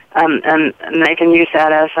 and they can use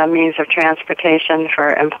that as a means of transportation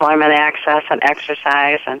for employment access and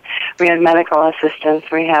exercise. And we have medical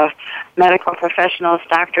assistants. We have medical professionals,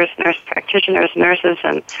 doctors, nurse practitioners, nurses,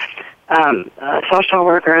 and social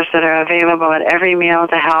workers that are available at every meal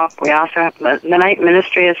to help. We also have the Night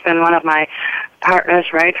Ministry has been one of my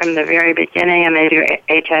partners right from the very beginning, and they do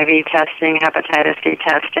HIV testing, hepatitis C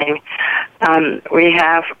testing. We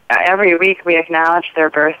have every week we acknowledge their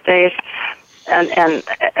birthdays, and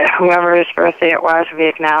whoever's birthday it was, we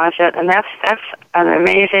acknowledge it, and that's an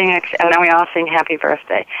amazing. And then we all sing Happy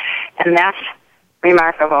Birthday, and that's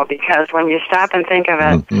remarkable, because when you stop and think of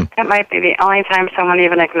it, that might be the only time someone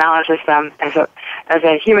even acknowledges them as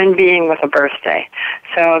a human being with a birthday.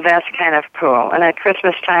 So that's kind of cool. And at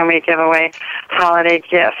Christmas time, we give away holiday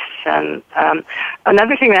gifts. And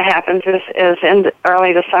another thing that happens is in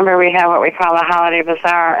early December, we have what we call a holiday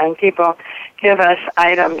bazaar, and people give us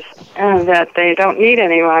items that they don't need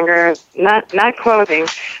any longer, not clothing,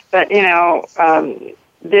 but,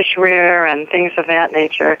 dishware and things of that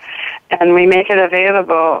nature, and we make it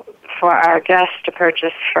available for our guests to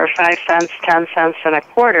purchase for 5 cents, 10 cents, and a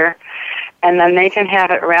quarter, and then they can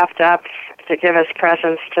have it wrapped up to give as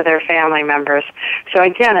presents to their family members. So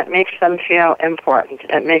again, it makes them feel important.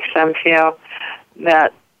 It makes them feel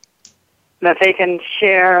that they can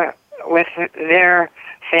share with their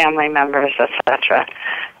family members, etc.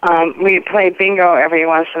 We play bingo every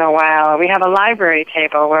once in a while. We have a library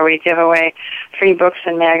table where we give away free books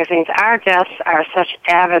and magazines. Our guests are such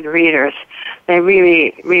avid readers. They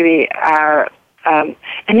really, really are. And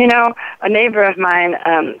a neighbor of mine is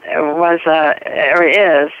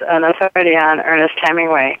an authority on Ernest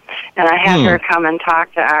Hemingway, and I had her come and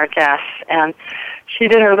talk to our guests, and she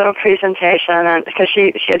did her little presentation, and because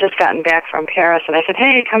she had just gotten back from Paris, and I said,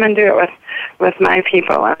 hey, come and do it with my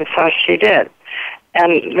people, and so she did.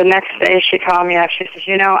 And the next day she called me up. She says,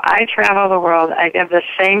 I travel the world. I give the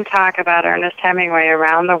same talk about Ernest Hemingway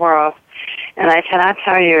around the world, and I cannot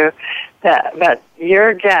tell you but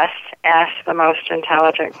your guests ask the most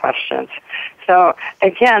intelligent questions. So,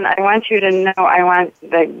 again, I want you to know, I want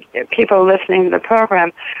the people listening to the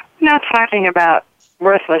program, we're not talking about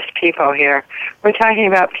worthless people here. We're talking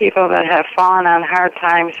about people that have fallen on hard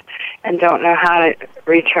times and don't know how to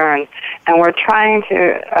return. And we're trying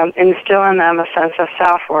to instill in them a sense of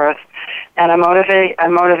self-worth and a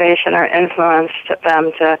motivation or influence to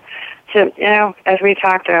them to, as we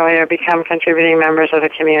talked earlier, become contributing members of the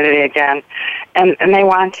community again. And they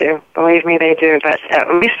want to. Believe me, they do. But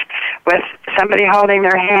at least with somebody holding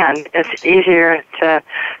their hand, it's easier to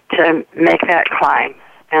make that climb.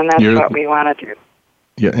 And that's what we want to do.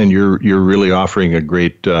 Yeah, and you're really offering a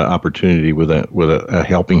great opportunity with a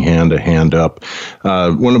helping hand, a hand up.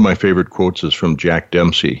 One of my favorite quotes is from Jack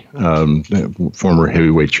Dempsey, former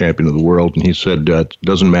heavyweight champion of the world, and he said, "It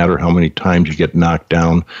doesn't matter how many times you get knocked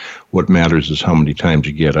down. What matters is how many times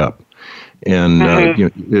you get up." And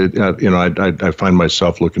I find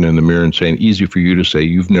myself looking in the mirror and saying, "Easy for you to say.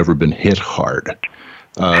 You've never been hit hard."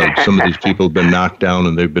 Some of these people have been knocked down,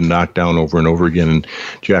 and they've been knocked down over and over again. And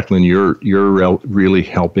Jacqueline, you're really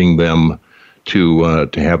helping them to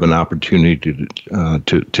have an opportunity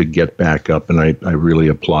to get back up, and I really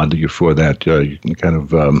applaud you for that. You can kind of,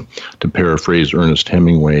 to paraphrase Ernest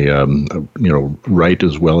Hemingway, write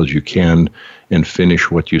as well as you can and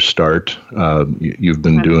finish what you start. You've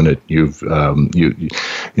been doing it.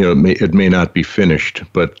 It may not be finished,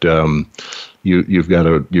 but You've got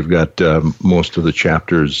most of the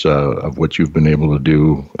chapters of what you've been able to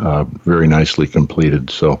do very nicely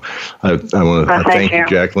completed. So I want to thank you,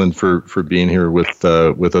 Jacqueline, for being here with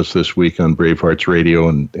us this week on Bravehearts Radio,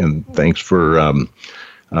 and thanks for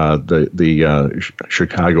the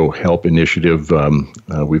Chicago Help Initiative.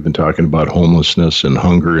 We've been talking about homelessness and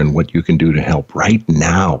hunger and what you can do to help right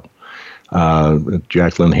now.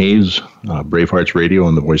 Jacqueline Hayes, Bravehearts Radio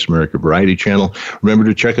on the Voice America Variety Channel. Remember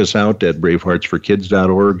to check us out at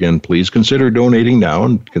braveheartsforkids.org, and please consider donating now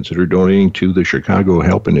and consider donating to the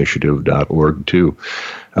ChicagoHelpInitiative.org too.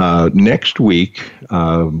 Next week,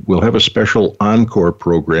 we'll have a special encore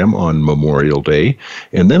program on Memorial Day,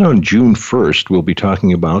 and then on June 1st, we'll be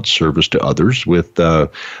talking about service to others with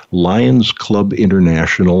Lions Club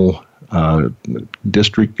International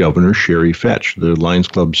District Governor Sherry Fetch. The Lions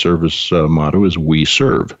Club service motto is "We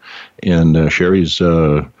Serve," and Sherry's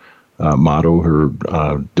motto, her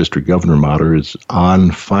district governor motto, is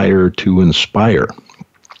 "On Fire to Inspire."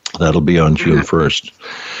 That'll be on June 1st.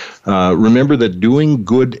 Remember that doing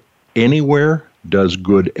good anywhere does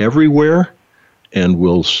good everywhere, and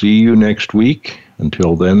we'll see you next week.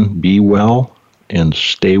 Until then, be well and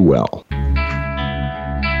stay well.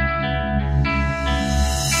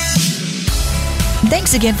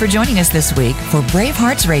 Thanks again for joining us this week for Brave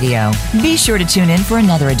Hearts Radio. Be sure to tune in for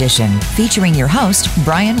another edition featuring your host,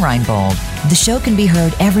 Brian Reinbold. The show can be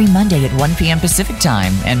heard every Monday at 1 p.m. Pacific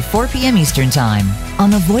Time and 4 p.m. Eastern Time on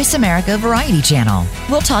the Voice America Variety Channel.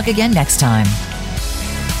 We'll talk again next time.